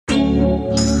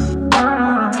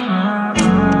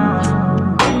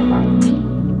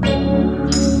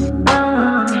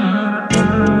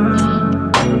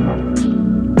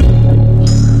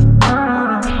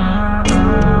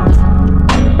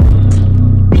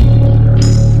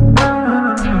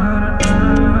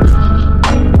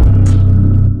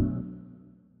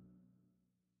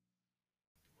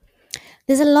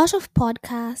There's a lot of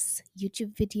podcasts,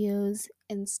 YouTube videos,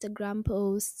 Instagram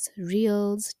posts,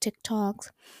 reels, TikToks,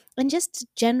 and just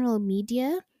general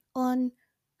media on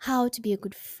how to be a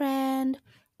good friend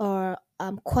or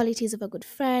qualities of a good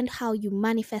friend, how you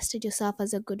manifested yourself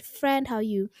as a good friend, how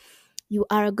you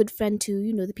are a good friend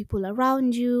to the people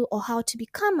around you, or how to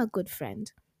become a good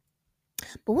friend.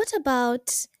 But what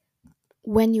about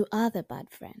when you are the bad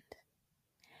friend?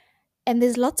 And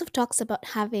there's lots of talks about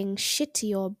having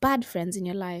shitty or bad friends in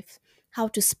your life, how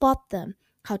to spot them,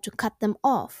 how to cut them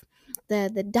off, the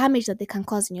damage that they can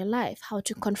cause in your life, how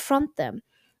to confront them.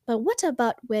 But what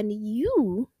about when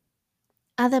you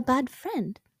are the bad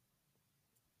friend?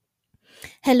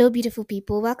 Hello, beautiful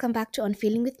people. Welcome back to On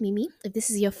Feeling with Mimi. If this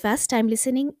is your first time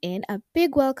listening in, a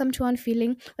big welcome to On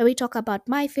Feeling, where we talk about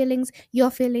my feelings,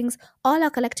 your feelings, all our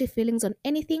collective feelings on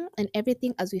anything and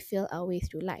everything as we feel our way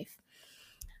through life.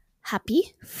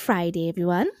 Happy Friday,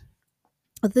 everyone.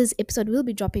 This episode will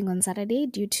be dropping on Saturday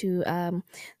due to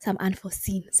some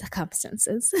unforeseen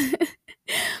circumstances.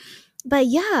 But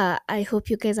yeah, I hope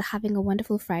you guys are having a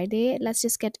wonderful Friday. Let's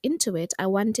just get into it. I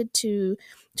wanted to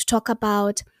talk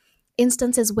about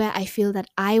instances where I feel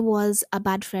that I was a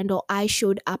bad friend or I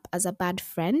showed up as a bad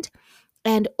friend,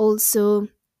 and also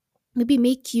maybe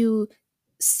make you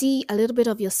see a little bit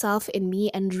of yourself in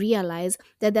me and realize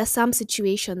that there's some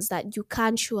situations that you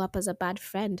can't show up as a bad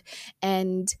friend.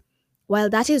 And while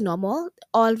that is normal,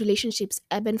 all relationships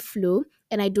ebb and flow,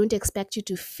 and I don't expect you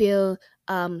to feel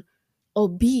or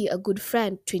be a good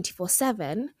friend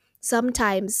 24/7.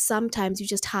 Sometimes you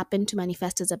just happen to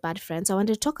manifest as a bad friend. So I want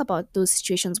to talk about those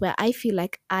situations where I feel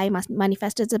like I must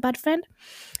manifest as a bad friend,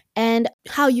 and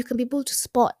how you can be able to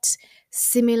spot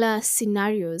similar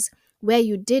scenarios where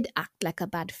you did act like a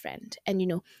bad friend,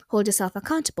 and hold yourself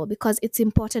accountable, because it's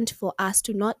important for us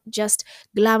to not just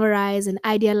glamorize and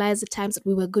idealize the times that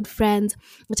we were good friends,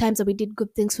 the times that we did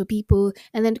good things for people,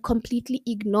 and then completely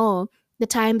ignore the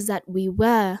times that we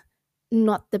were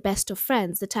not the best of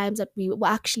friends, the times that we were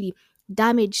actually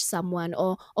damaged someone,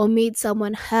 or made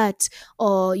someone hurt,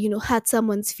 or hurt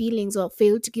someone's feelings, or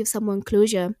failed to give someone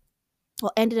closure,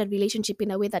 or ended a relationship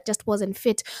in a way that just wasn't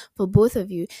fit for both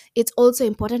of you. It's also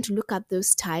important to look at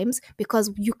those times, because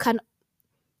you can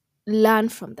learn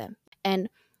from them and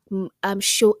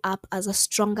show up as a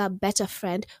stronger, better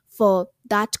friend for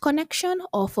that connection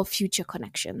or for future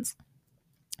connections.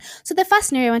 So the first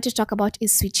scenario I want to talk about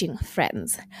is switching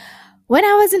friends. When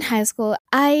I was in high school,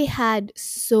 I had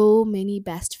so many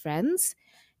best friends.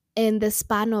 In the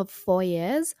span of 4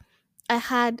 years, I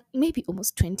had maybe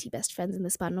almost 20 best friends in the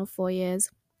span of 4 years.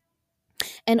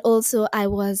 And also, I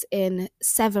was in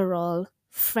several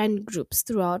friend groups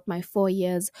throughout my 4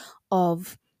 years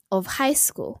of high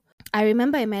school. I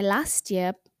remember in my last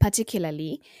year,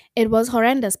 particularly, it was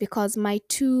horrendous because my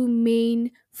two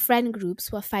main friend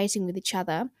groups were fighting with each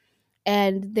other,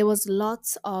 and there was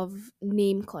lots of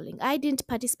name calling. I didn't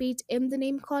participate in the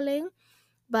name calling,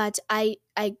 but I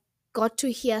got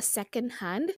to hear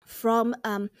secondhand from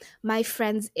my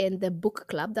friends in the book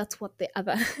club. That's what the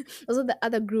other that's what the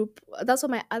other group that's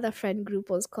what my other friend group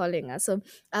was calling us. So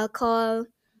I'll call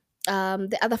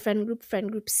the other friend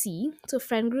group C. So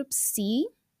friend group C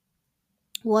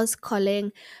was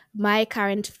calling my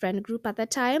current friend group at the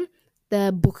time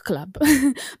the book club,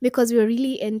 because we were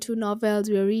really into novels,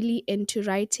 we were really into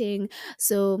writing.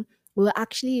 So we were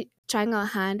actually trying our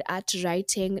hand at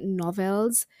writing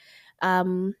novels,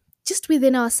 um, just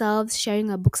within ourselves, sharing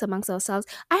our books amongst ourselves.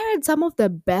 I read some of the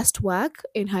best work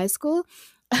in high school.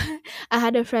 I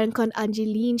had a friend called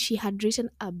Angeline. She had written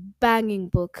a banging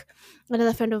book.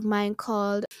 Another friend of mine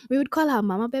we would call her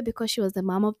Mama Bear because she was the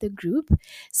mom of the group.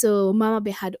 So Mama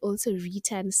Bear had also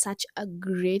written such a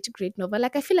great, great novel.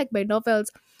 Like, I feel like my novels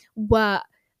were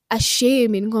a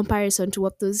shame in comparison to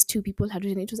what those two people had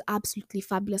written. It was absolutely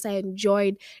fabulous. I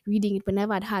enjoyed reading it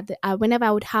whenever I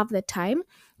would have the time,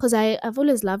 because I've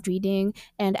always loved reading,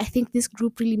 and I think this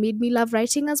group really made me love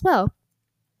writing as well.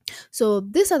 So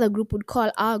this other group would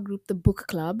call our group the book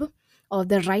club or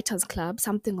the writers club,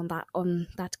 something on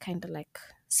that kind of like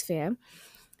sphere.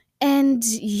 And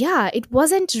yeah, it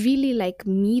wasn't really like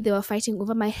me they were fighting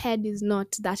over. My head is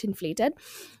not that inflated,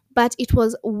 but it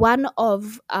was one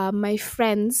of my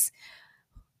friends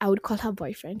I would call her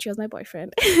boyfriend. She was my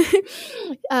boyfriend.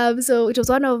 So it was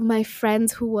one of my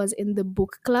friends who was in the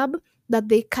book club that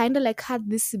they kind of like had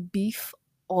this beef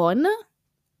on,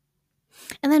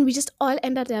 and then we just all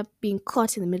ended up being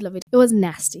caught in the middle of it. It was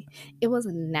nasty. It was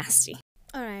nasty.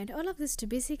 All right, all of this to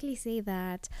basically say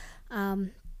that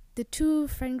um, the two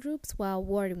friend groups were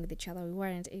warring with each other. We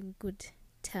weren't in good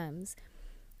terms.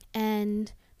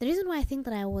 And the reason why I think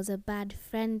that I was a bad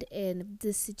friend in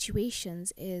these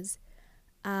situations is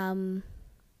um,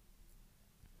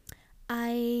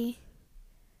 I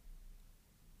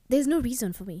there's no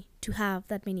reason for me to have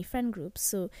that many friend groups,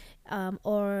 so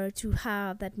or to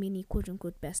have that many quote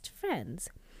unquote best friends.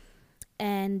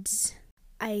 And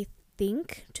I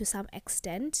think to some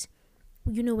extent,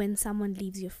 when someone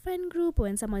leaves your friend group or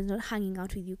when someone is not hanging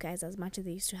out with you guys as much as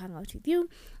they used to hang out with you,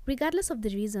 regardless of the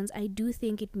reasons, I do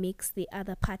think it makes the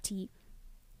other party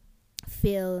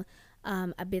feel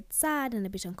a bit sad and a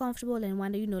bit uncomfortable and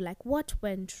wonder, like what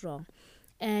went wrong.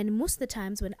 And most of the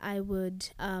times when I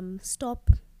would stop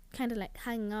kind of like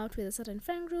hanging out with a certain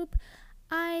friend group,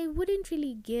 I wouldn't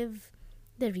really give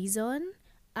the reason.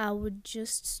 I would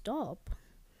just stop.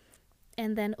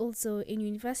 And then also in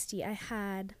university, I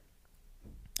had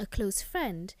a close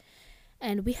friend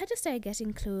and we had just started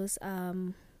getting close.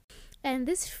 And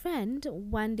this friend,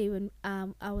 one day when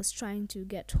I was trying to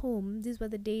get home, these were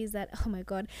the days that, oh my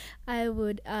god, I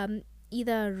would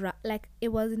either like it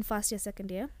was in first year,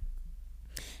 second year,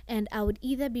 and I would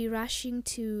either be rushing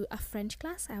to a French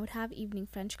class. I would have evening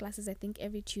French classes, I think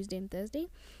every Tuesday and Thursday.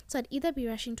 So I'd either be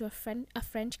rushing to a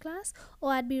French class,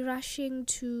 or I'd be rushing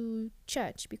to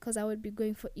church because I would be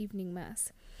going for evening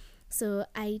mass. So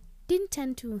I didn't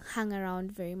tend to hang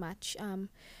around very much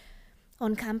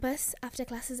on campus. After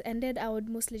classes ended, I would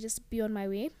mostly just be on my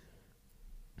way.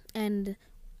 And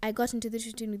I got into this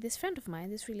routine with this friend of mine,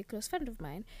 this really close friend of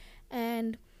mine.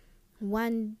 And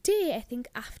one day, I think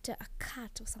after a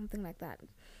cut or something like that,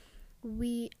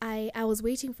 I was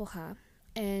waiting for her,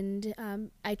 and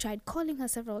I tried calling her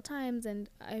several times and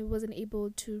I wasn't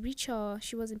able to reach her.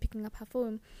 She wasn't picking up her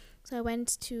phone. So I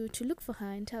went to look for her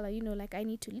and tell her, like I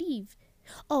need to leave.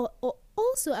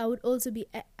 Also I would also be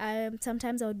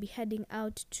sometimes I would be heading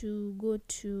out to go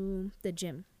to the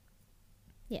gym.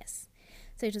 Yes.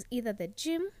 So it was either the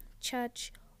gym,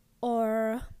 church,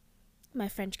 or my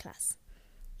French class.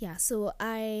 Yeah, so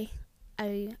I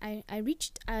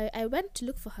went to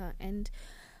look for her, and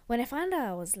when I found her,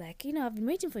 I was like, I've been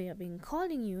waiting for you, I've been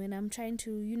calling you, and I'm trying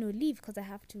to, leave because I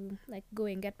have to like go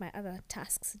and get my other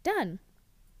tasks done.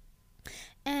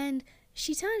 And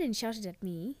she turned and shouted at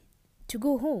me to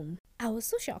go home. I was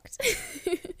so shocked.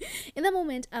 In that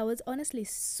moment, I was honestly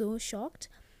so shocked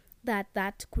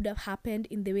that could have happened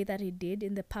in the way that it did,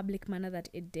 in the public manner that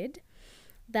it did,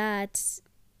 that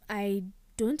I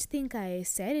don't think I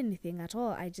said anything at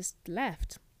all. I just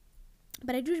left.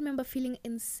 But I do remember feeling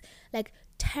like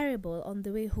terrible on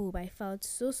the way home. I felt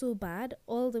so bad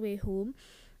all the way home,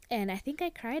 and I think I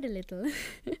cried a little.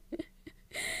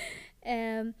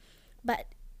 But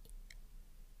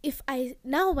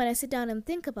when I sit down and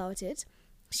think about it,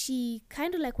 she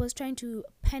kind of like was trying to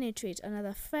penetrate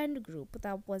another friend group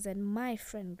that wasn't my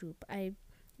friend group. I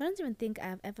don't even think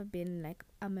I've ever been like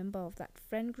a member of that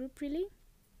friend group really.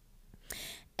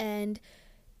 And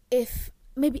if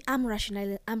maybe I'm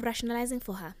rationalizing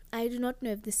for her. I do not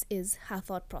know if this is her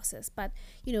thought process, but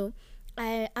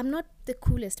I'm not the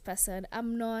coolest person.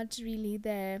 I'm not really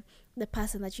the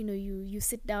person that you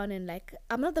sit down and like.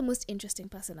 I'm not the most interesting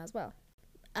person as well.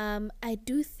 I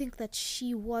do think that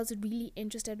she was really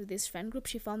interested with this friend group.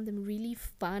 She found them really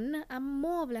fun. I'm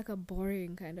more of like a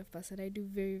boring kind of person. I do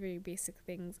very, very basic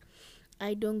things.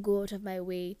 I don't go out of my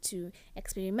way to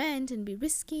experiment and be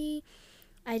risky.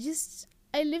 I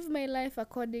live my life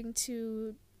according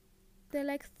to the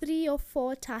like 3 or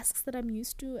 4 tasks that I'm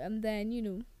used to, and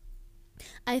then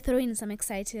I throw in some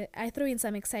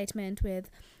excitement with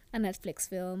a Netflix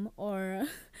film or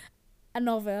a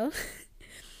novel.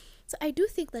 So I do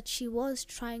think that she was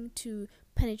trying to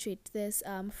penetrate this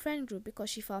friend group because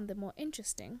she found them more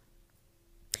interesting.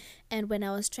 And when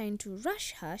I was trying to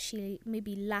rush her, she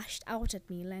maybe lashed out at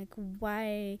me like,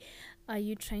 "Why are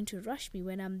you trying to rush me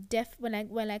when I'm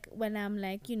when I'm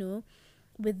like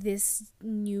with this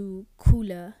new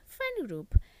cooler friend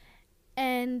group?"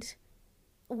 And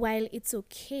while it's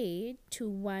okay to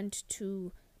want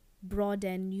to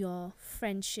broaden your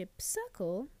friendship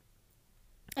circle,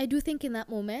 I do think in that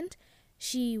moment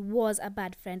she was a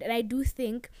bad friend. And I do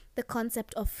think the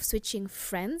concept of switching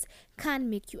friends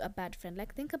can make you a bad friend.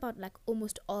 Like think about like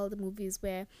almost all the movies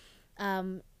where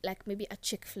like maybe a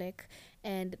chick flick,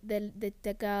 and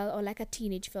the girl, or like a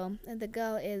teenage film, and the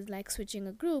girl is like switching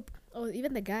a group, or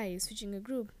even the guy is switching a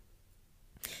group.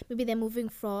 Maybe they're moving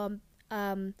from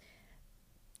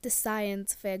the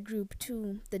science fair group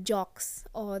to the jocks,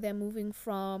 or they're moving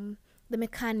from the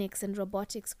mechanics and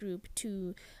robotics group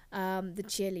to the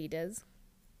cheerleaders.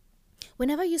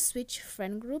 Whenever you switch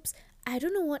friend groups, I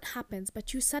don't know what happens,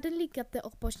 but you suddenly get the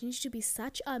opportunity to be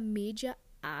such a major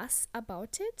ass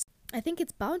about it. I think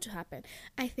it's bound to happen.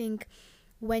 I think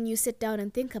when you sit down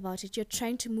and think about it, you're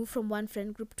trying to move from one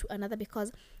friend group to another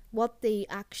because what they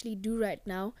actually do right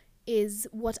now is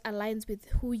what aligns with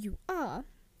who you are.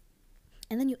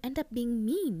 And then you end up being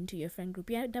mean to your friend group.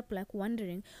 You end up like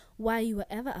wondering why you were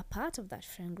ever a part of that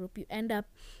friend group. You end up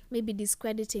maybe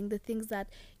discrediting the things that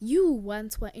you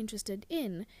once were interested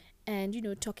in,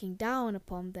 and talking down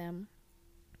upon them,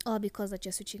 all because that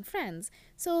you're switching friends.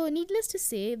 So needless to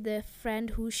say, the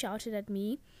friend who shouted at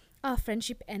me, our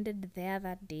friendship ended there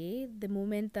that day. The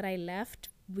moment that I left,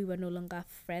 we were no longer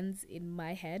friends in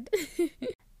my head.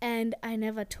 And I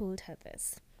never told her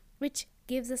this, which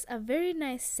gives us a very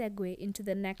nice segue into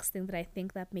the next thing that I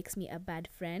think that makes me a bad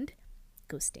friend: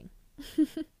 ghosting.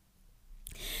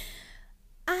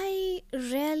 I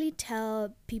rarely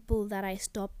tell people that I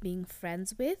stop being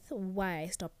friends with why I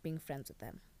stopped being friends with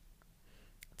them.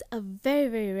 It's a very,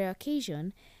 very rare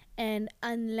occasion, and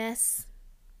unless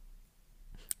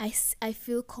I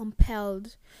feel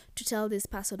compelled to tell this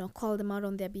person or call them out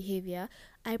on their behavior,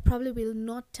 I probably will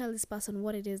not tell this person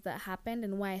what it is that happened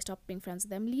and why I stopped being friends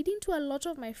with them, leading to a lot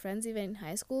of my friends, even in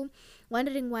high school,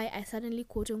 wondering why I suddenly,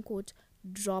 quote unquote,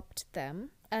 dropped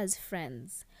them as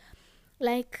friends.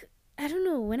 Like, I don't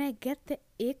know, when I get the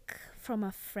ick from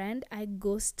a friend, I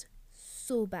ghost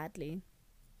so badly.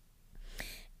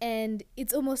 And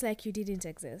it's almost like you didn't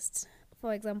exist.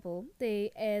 For example, there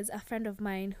is a friend of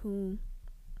mine who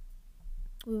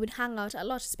we would hang out a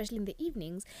lot, especially in the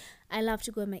evenings. I love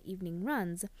to go on my evening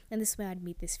runs, and this is where I'd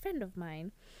meet this friend of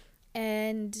mine.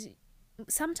 And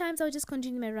sometimes I would just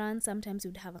continue my run. Sometimes we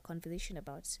would have a conversation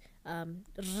about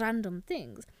random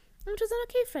things. And it was an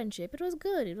okay friendship. It was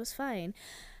good. It was fine.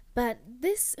 But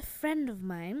this friend of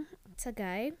mine, it's a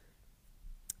guy,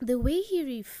 the way he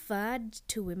referred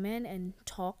to women and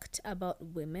talked about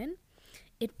women,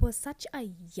 it was such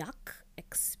a yuck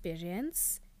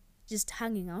experience just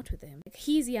hanging out with him. Like,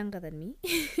 he's younger than me.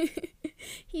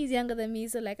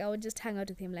 So like I would just hang out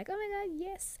with him like, oh my god,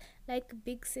 yes, like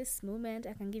big sis moment,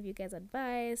 I can give you guys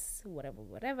advice,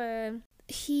 whatever.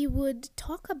 He would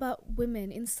talk about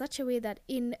women in such a way that,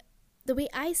 in the way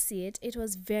I see it, it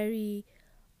was very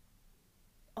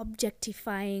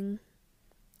objectifying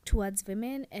towards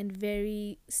women and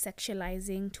very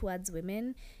sexualizing towards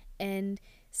women, and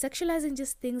sexualizing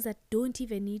just things that don't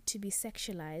even need to be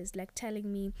sexualized, like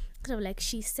telling me kind of like,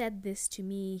 she said this to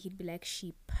me, he'd be like,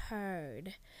 she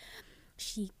purred,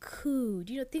 she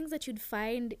cooed, things that you'd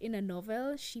find in a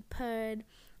novel. She purred,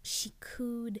 she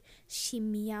cooed, she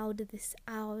meowed this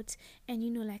out, and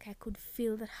like I could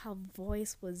feel that her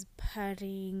voice was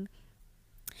purring.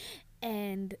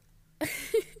 And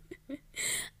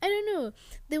I don't know,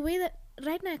 the way that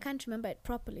right now I can't remember it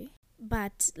properly,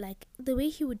 but like the way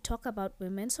he would talk about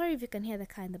women. Sorry if you can hear the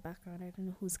car in the background. I don't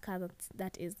know whose car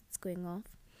that is that's going off.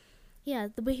 Yeah,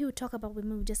 the way he would talk about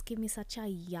women would just give me such a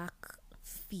yuck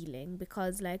feeling,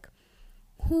 because like,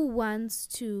 who wants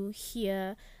to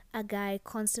hear a guy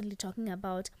constantly talking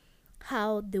about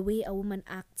how the way a woman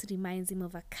acts reminds him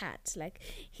of a cat, like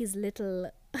his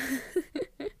little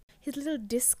his little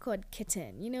Discord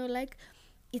kitten, like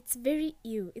it's very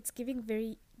ew, it's giving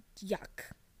very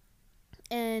yuck.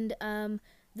 And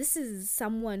this is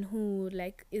someone who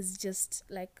like is just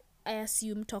like, I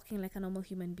assume, talking like a normal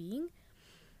human being.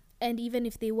 And even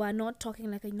if they were not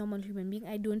talking like a normal human being,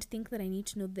 I don't think that I need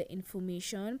to know the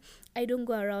information. I don't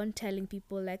go around telling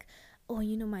people like, oh,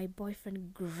 my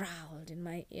boyfriend growled in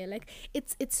my ear. Like,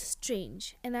 it's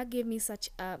strange. And that gave me such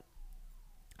an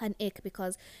ick,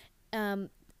 because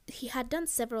he had done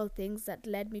several things that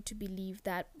led me to believe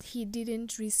that he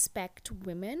didn't respect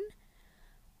women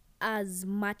as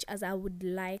much as I would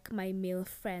like my male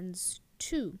friends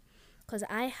to, because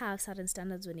I have certain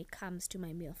standards when it comes to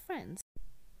my male friends.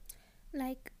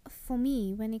 Like, for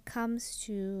me, when it comes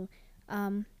to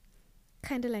kind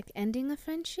of like ending a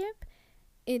friendship,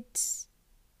 it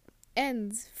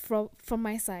ends from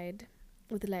my side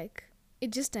with like,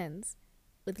 it just ends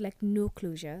with like no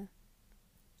closure.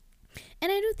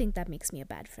 And I do think that makes me a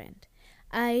bad friend.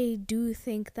 I do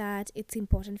think that it's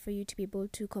important for you to be able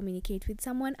to communicate with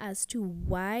someone as to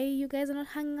why you guys are not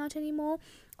hanging out anymore,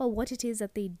 or what it is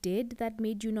that they did that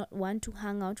made you not want to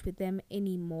hang out with them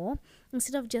anymore,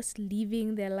 instead of just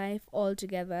leaving their life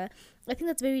altogether. I think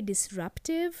that's very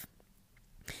disruptive.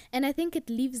 And I think it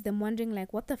leaves them wondering,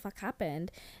 like, what the fuck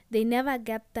happened? They never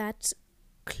get that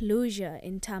closure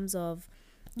in terms of,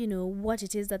 what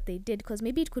it is that they did. Because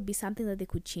maybe it could be something that they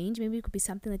could change. Maybe it could be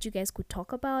something that you guys could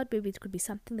talk about. Maybe it could be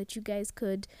something that you guys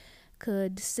could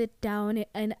sit down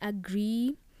and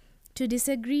agree to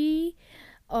disagree.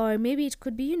 Or maybe it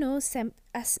could be,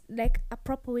 as like a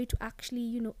proper way to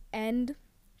actually, end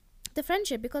the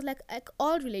friendship. Because like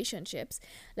all relationships,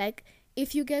 like,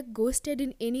 if you get ghosted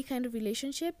in any kind of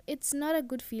relationship, it's not a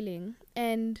good feeling.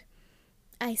 And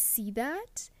I see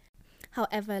that.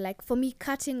 However, like, for me,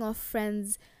 cutting off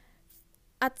friends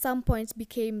at some point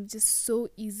became just so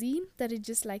easy that it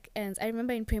just like ends. I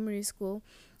remember in primary school,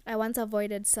 I once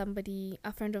avoided somebody,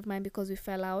 a friend of mine, because we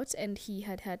fell out and he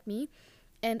had hurt me.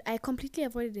 And I completely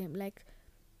avoided him. Like,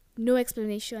 no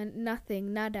explanation,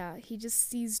 nothing, nada. He just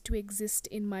ceased to exist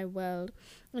in my world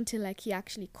until like he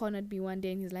actually cornered me one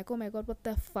day and he's like, oh my god, what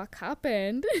the fuck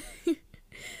happened?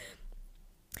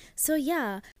 So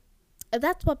yeah,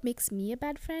 that's what makes me a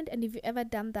bad friend. And if you've ever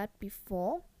done that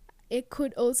before, it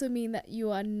could also mean that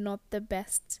you are not the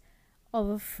best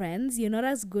of friends. You're not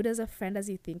as good as a friend as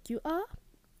you think you are.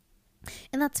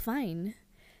 And that's fine.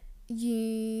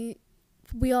 We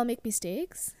all make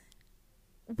mistakes.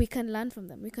 We can learn from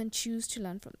them. We can choose to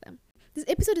learn from them. This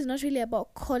episode is not really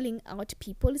about calling out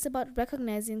people. It's about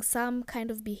recognizing some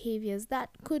kind of behaviors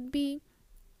that could be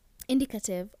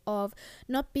indicative of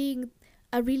not being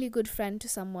a really good friend to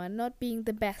someone, not being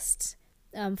the best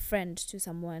friend to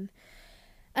someone.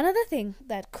 Another thing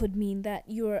that could mean that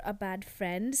you're a bad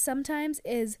friend sometimes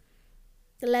is,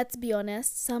 let's be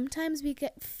honest, sometimes we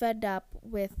get fed up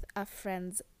with a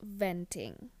friend's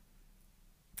venting.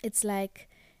 It's like,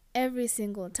 every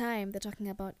single time they're talking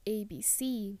about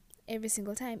ABC, every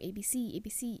single time ABC,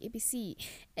 ABC, ABC.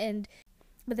 And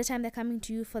by the time they're coming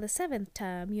to you for the 7th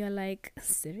time, you're like,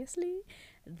 seriously?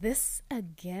 This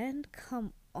again?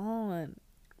 Come on.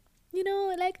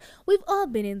 Like, we've all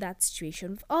been in that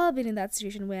situation. We've all been in that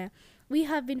situation where we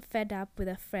have been fed up with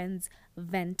a friend's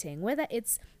venting, whether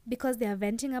it's because they are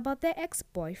venting about their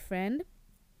ex-boyfriend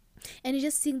and you're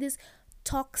just seeing this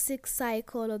toxic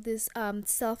cycle, or this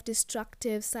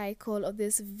self-destructive cycle, or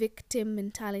this victim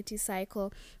mentality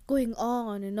cycle going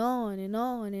on and on and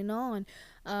on and on,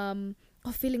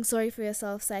 or feeling sorry for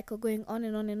yourself cycle going on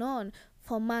and on and on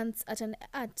for months at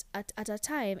a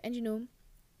time. And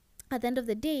at the end of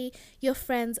the day, your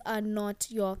friends are not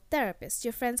your therapists.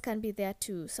 Your friends can be there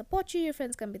to support you, your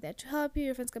friends can be there to help you,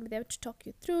 your friends can be there to talk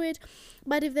you through it.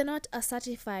 But if they're not a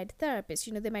certified therapist,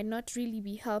 they might not really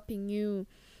be helping you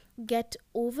get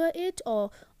over it,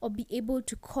 or be able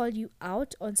to call you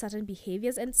out on certain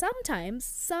behaviors. And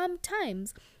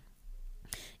sometimes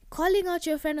calling out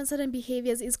your friend on certain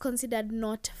behaviors is considered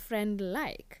not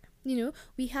friend-like.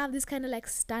 We have this kind of like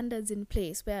standards in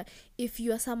place where if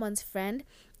you are someone's friend,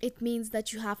 it means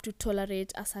that you have to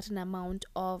tolerate a certain amount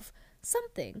of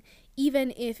something,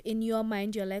 even if in your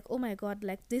mind you're like, oh my god,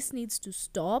 like, this needs to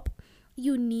stop.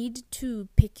 You need to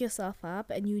pick yourself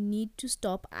up and you need to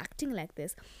stop acting like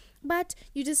this. But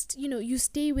you just, you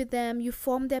stay with them, you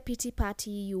form their pity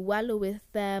party, you wallow with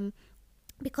them,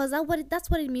 because that's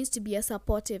what it means to be a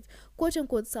supportive, quote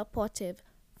unquote, supportive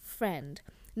friend.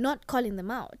 Not calling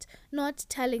them out, not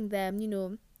telling them,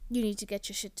 you need to get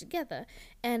your shit together.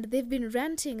 And they've been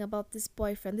ranting about this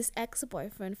boyfriend, this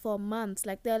ex-boyfriend, for months.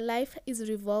 Like, their life is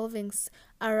revolving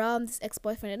around this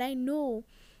ex-boyfriend. And I know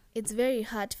it's very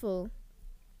hurtful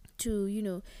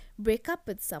to, break up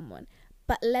with someone.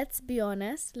 But let's be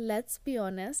honest,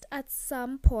 at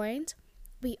some point,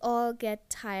 we all get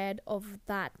tired of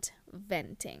that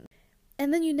venting.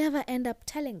 And then you never end up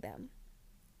telling them.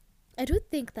 I do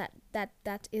think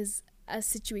that is a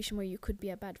situation where you could be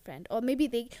a bad friend. Or maybe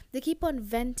they keep on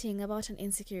venting about an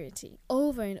insecurity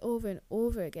over and over and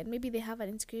over again. Maybe they have an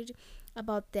insecurity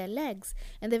about their legs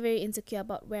and they're very insecure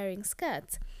about wearing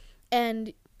skirts.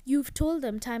 And you've told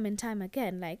them time and time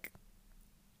again, like,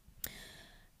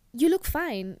 you look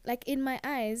fine. Like, in my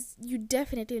eyes, you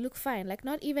definitely look fine. Like,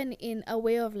 not even in a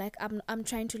way of like, I'm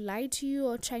trying to lie to you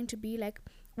or trying to be like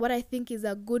what I think is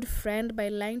a good friend by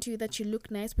lying to you that you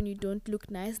look nice when you don't look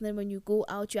nice, and then when you go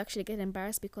out you actually get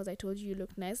embarrassed because I told you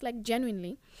look nice. Like,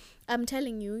 genuinely, I'm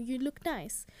telling you look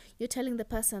nice. You're telling the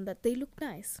person that they look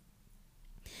nice,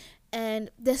 and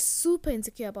they're super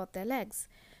insecure about their legs.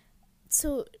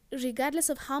 So regardless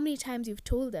of how many times you've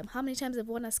told them, how many times they've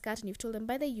worn a skirt and you've told them,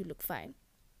 by the way, you look fine,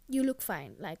 you look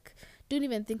fine. Like, don't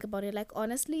even think about it. Like,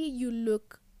 honestly, you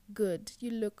look good.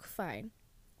 You look fine.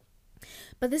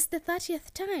 But this is the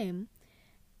 30th time,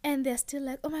 and they're still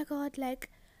like, oh my God, like,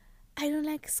 I don't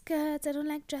like skirts, I don't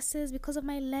like dresses because of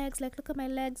my legs. Like, look at my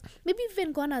legs. Maybe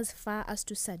even gone as far as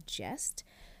to suggest,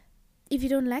 if you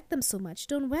don't like them so much,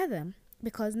 don't wear them,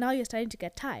 because now you're starting to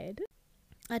get tired.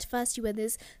 At first, you were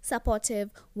this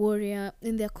supportive warrior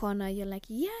in their corner. You're like,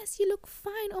 yes, you look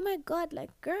fine. Oh my God,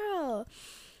 like, girl,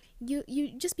 you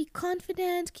just be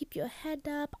confident, keep your head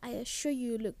up. I assure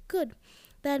you look good.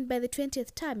 Then by the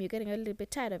 20th time, you're getting a little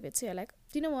bit tired of it. So you're like,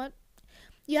 do you know what?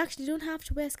 You actually don't have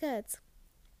to wear skirts.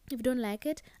 If you don't like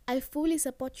it, I fully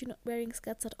support you not wearing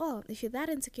skirts at all. If you're that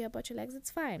insecure about your legs, it's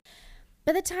fine.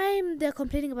 By the time they're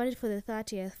complaining about it for the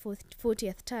 30th,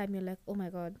 40th time, you're like, oh my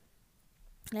God,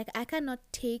 like, I cannot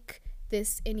take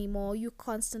this anymore. You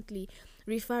constantly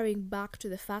referring back to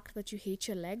the fact that you hate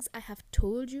your legs. I have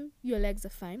told you your legs are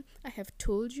fine. I have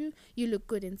told you you look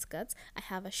good in skirts. I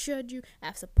have assured you, I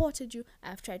have supported you, I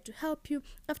have tried to help you.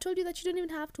 I've told you that you don't even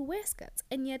have to wear skirts,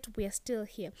 and yet we're still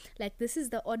here. Like, this is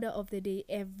the order of the day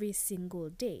every single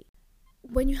day.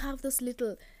 When you have those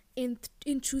little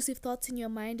intrusive thoughts in your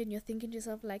mind, and you're thinking to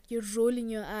yourself, like, you're rolling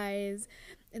your eyes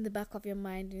in the back of your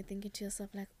mind, and you're thinking to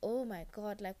yourself, like, oh my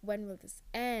God, like, when will this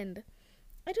end?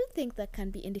 I don't think that can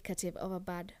be indicative of a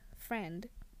bad friend.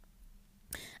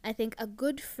 I think a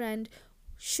good friend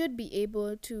should be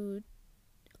able to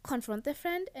confront their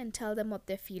friend and tell them what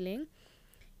they're feeling.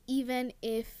 Even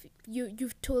if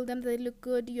you've told them they look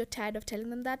good, you're tired of telling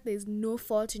them that, there's no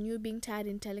fault in you being tired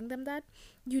in telling them that.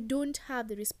 You don't have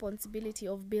the responsibility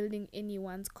of building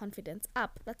anyone's confidence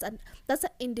up. That's an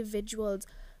individual's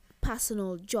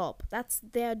personal job. That's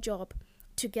their job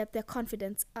to get their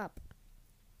confidence up.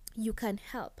 You can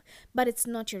help, but it's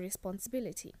not your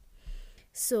responsibility.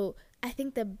 So I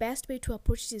think the best way to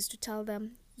approach it is to tell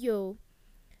them, yo,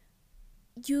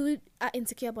 you are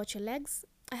insecure about your legs.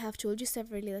 I have told you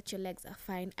severally that your legs are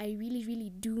fine. I really, really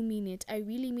do mean it. I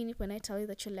really mean it when I tell you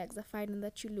that your legs are fine and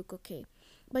that you look okay.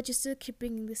 But you still keep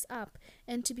bringing this up.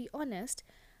 And to be honest,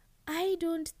 I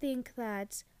don't think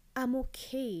that I'm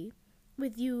okay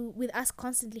with us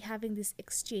constantly having this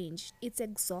exchange. It's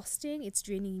exhausting. It's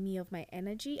draining me of my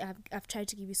energy. I've tried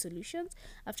to give you solutions.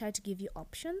 I've tried to give you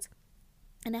options.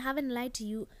 And I haven't lied to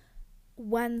you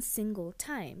one single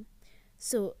time.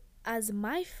 So as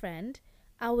my friend,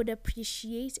 I would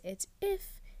appreciate it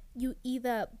if you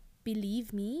either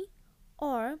believe me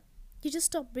or you just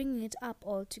stop bringing it up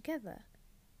altogether.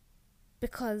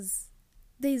 Because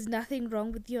there's nothing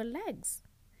wrong with your legs.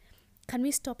 Can we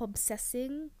stop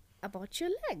obsessing about your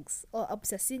legs or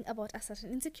obsessing about a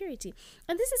certain insecurity?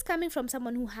 And this is coming from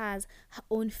someone who has her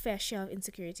own fair share of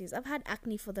insecurities. I've had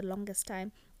acne for the longest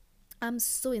time. I'm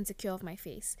so insecure of my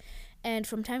face. And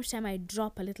from time to time, I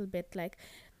drop a little bit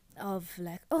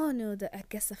oh no, I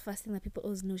guess the first thing that people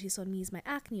always notice on me is my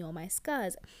acne or my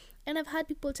scars. And I've had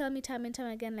people tell me time and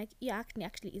time again, like, your acne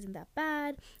actually isn't that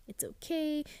bad, it's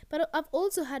okay. But I've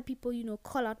also had people,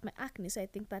 call out my acne. So I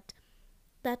think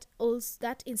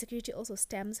that insecurity also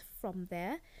stems from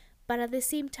there. But at the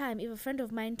same time, if a friend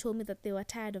of mine told me that they were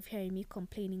tired of hearing me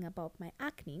complaining about my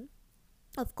acne,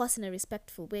 of course, in a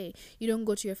respectful way, you don't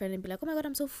go to your friend and be like, oh my God,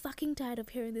 I'm so fucking tired of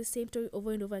hearing this same story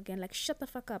over and over again. Like, shut the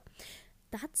fuck up.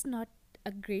 That's not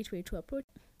a great way to approach.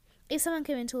 If someone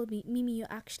came and told me, Mimi, you're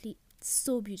actually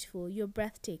so beautiful, you're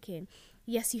breathtaking.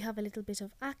 Yes, you have a little bit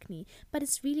of acne, but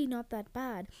it's really not that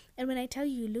bad. And when I tell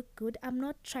you look good, I'm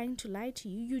not trying to lie to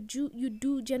you. You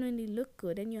do genuinely look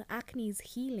good, and your acne is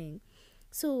healing.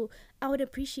 So I would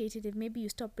appreciate it if maybe you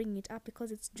stop bringing it up,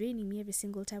 because it's draining me every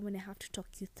single time when I have to talk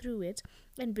you through it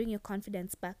and bring your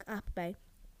confidence back up by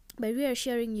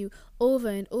reassuring you over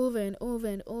and over and over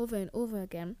and over and over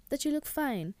again that you look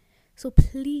fine. So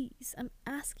please, I'm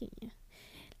asking you,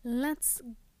 let's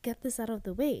get this out of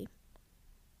the way.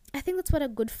 I think that's what a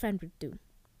good friend would do.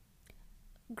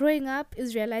 Growing up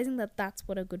is realizing that that's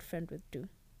what a good friend would do.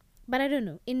 But I don't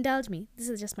know, indulge me. This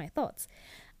is just my thoughts.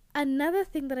 Another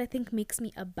thing that I think makes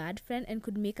me a bad friend and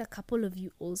could make a couple of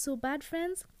you also bad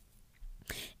friends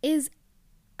is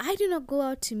I do not go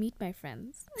out to meet my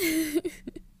friends.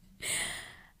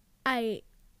 I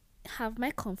have my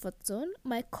comfort zone.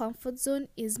 My comfort zone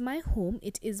is my home.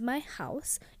 It is my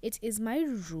house. It is my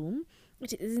room.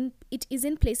 It is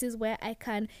in places where I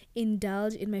can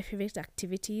indulge in my favorite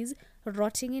activities,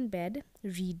 rotting in bed,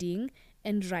 reading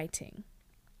and writing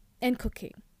and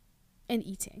cooking and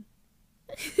eating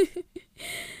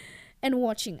and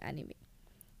watching anime.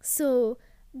 So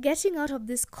getting out of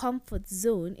this comfort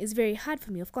zone is very hard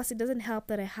for me. Of course, it doesn't help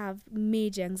that I have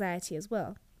major anxiety as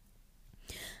well.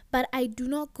 But I do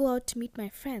not go out to meet my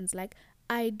friends. Like,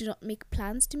 I do not make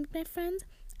plans to meet my friends.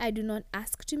 I do not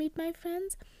ask to meet my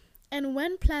friends. And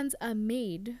when plans are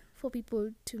made for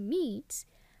people to meet,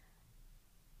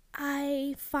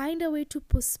 I find a way to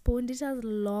postpone it as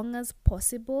long as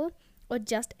possible, or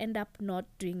just end up not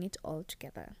doing it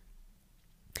altogether.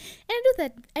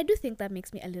 And I do think that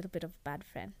makes me a little bit of a bad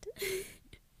friend.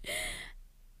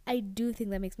 I do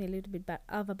think that makes me a little bit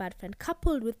of a bad friend,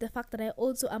 coupled with the fact that I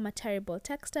also am a terrible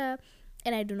texter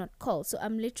and I do not call. So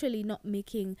I'm literally not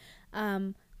making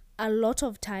a lot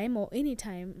of time or any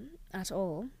time at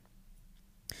all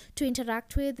to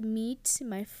interact with, meet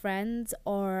my friends,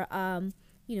 or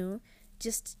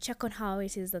just check on how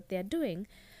it is that they're doing.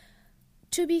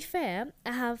 To be fair,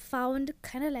 I have found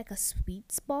kind of like a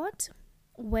sweet spot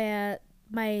where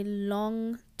my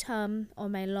long-term or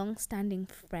my long-standing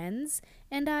friends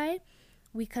and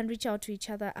we can reach out to each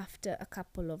other after a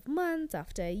couple of months,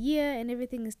 after a year, and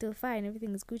everything is still fine,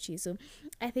 everything is Gucci. So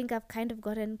I think I've kind of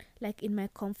gotten like in my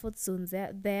comfort zone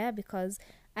there because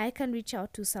I can reach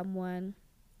out to someone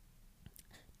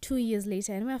 2 years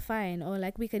later and we're fine, or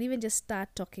like we can even just start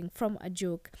talking from a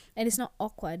joke and it's not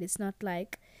awkward. It's not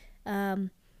like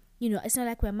it's not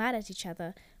like we're mad at each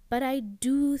other. But I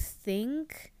do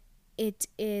think and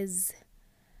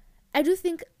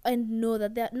know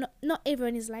that not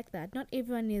everyone is like that. Not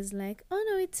everyone is like, oh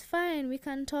no, it's fine, we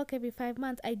can talk every 5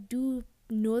 months. I do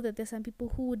know that there's some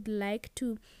people who would like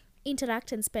to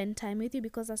interact and spend time with you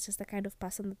because that's just the kind of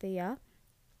person that they are.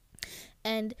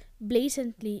 And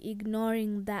blatantly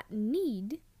ignoring that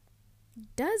need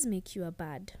does make you a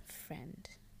bad friend.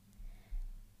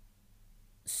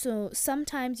 So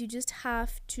sometimes you just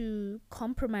have to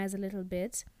compromise a little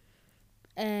bit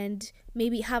and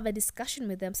maybe have a discussion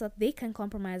with them so that they can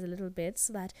compromise a little bit,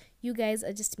 so that you guys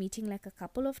are just meeting like a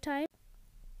couple of times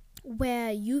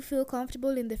where you feel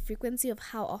comfortable in the frequency of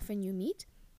how often you meet,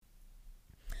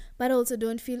 but also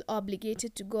don't feel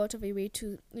obligated to go out of your way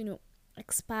to,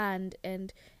 expand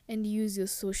and use your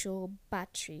social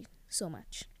battery so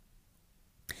much.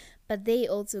 But they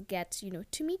also get,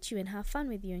 to meet you and have fun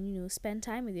with you and, spend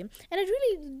time with you. And I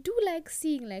really do like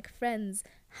seeing like friends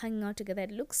hanging out together.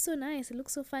 It looks so nice. It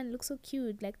looks so fun. It looks so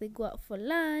cute. Like they go out for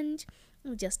lunch,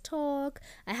 just talk.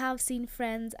 I have seen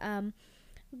friends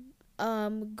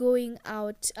going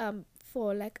out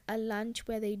for like a lunch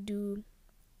where they're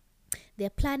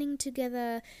planning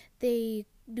together. They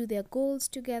do their goals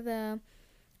together.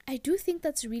 I do think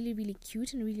that's really, really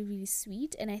cute and really, really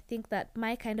sweet. And I think that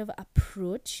my kind of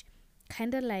approach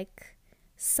kind of like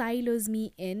silos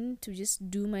me in to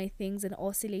just do my things and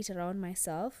oscillate around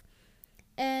myself.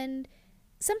 And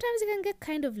sometimes it can get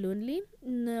kind of lonely.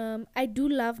 I do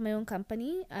love my own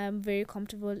company. I'm very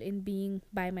comfortable in being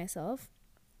by myself.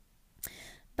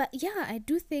 But yeah, I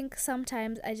do think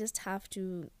sometimes I just have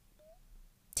to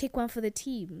take one for the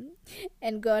team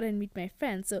and go out and meet my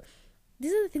friends. So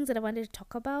these are the things that I wanted to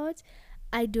talk about.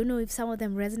 I don't know if some of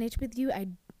them resonate with you. I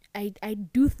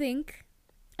do think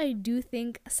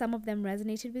some of them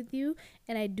resonated with you,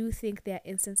 and I do think there are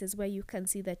instances where you can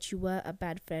see that you were a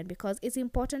bad friend, because it's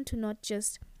important to not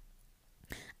just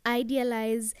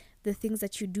idealize the things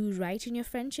that you do right in your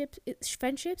friendships.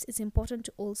 It's important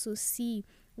to also see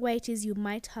where it is you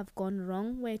might have gone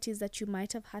wrong, where it is that you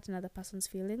might have hurt another person's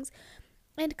feelings,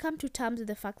 and come to terms with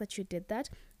the fact that you did that,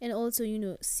 and also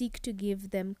seek to give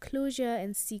them closure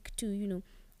and seek to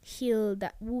heal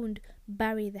that wound,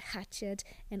 bury the hatchet,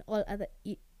 and all other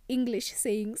English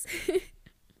sayings.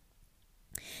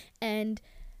 And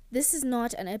this is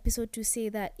not an episode to say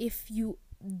that if you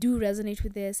do resonate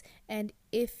with this and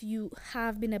if you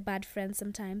have been a bad friend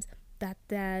sometimes, that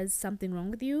there's something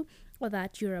wrong with you or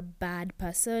that you're a bad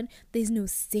person. There's no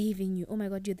saving you. Oh my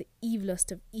God, you're the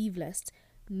evilest of evilists.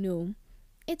 No.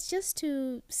 It's just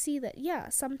to see that, yeah,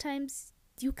 sometimes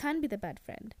you can be the bad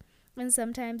friend, and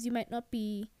sometimes you might not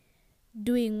be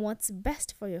doing what's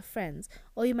best for your friends,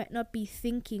 or you might not be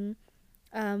thinking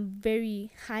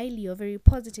very highly or very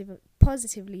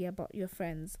positively about your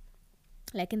friends.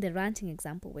 Like in the ranting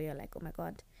example where you're like, oh my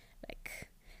God, like,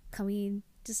 can we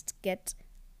just get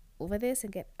over this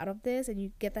and get out of this? And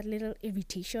you get that little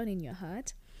irritation in your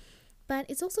heart. But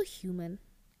it's also human.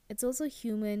 It's also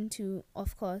human to,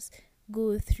 of course,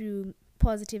 go through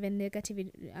positive and negative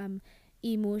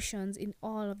emotions in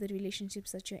all of the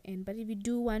relationships that you're in. But if you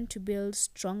do want to build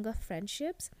stronger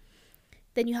friendships,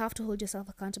 then you have to hold yourself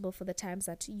accountable for the times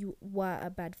that you were a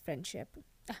bad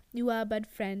you were a bad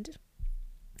friend,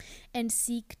 and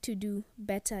seek to do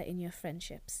better in your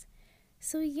friendships.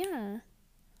 So yeah,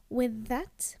 with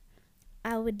that,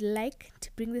 I would like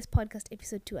to bring this podcast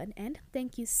episode to an end.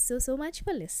 Thank you so much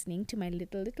for listening to my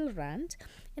little rant,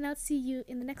 and I'll see you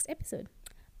in the next episode.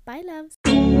 Bye, loves.